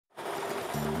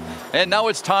And now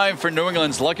it's time for New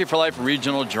England's Lucky for Life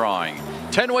regional drawing.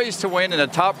 10 ways to win and a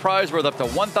top prize worth up to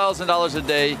 $1,000 a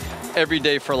day, every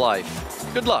day for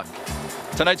life. Good luck.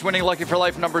 Tonight's winning Lucky for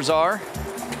Life numbers are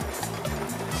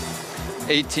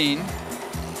 18,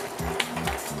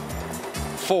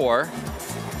 4,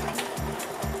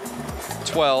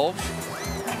 12,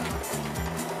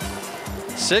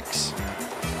 6,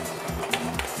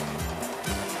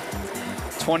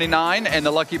 29, and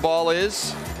the lucky ball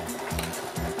is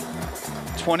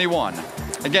 21.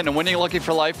 Again, the winning Lucky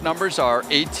for Life numbers are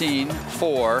 18,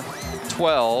 4,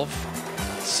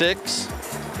 12, 6,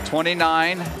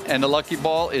 29, and the lucky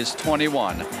ball is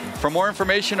 21. For more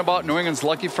information about New England's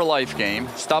Lucky for Life game,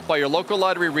 stop by your local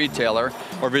lottery retailer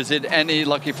or visit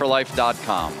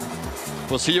neluckyforlife.com.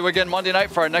 We'll see you again Monday night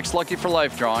for our next Lucky for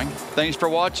Life drawing. Thanks for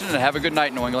watching and have a good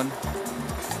night, New England.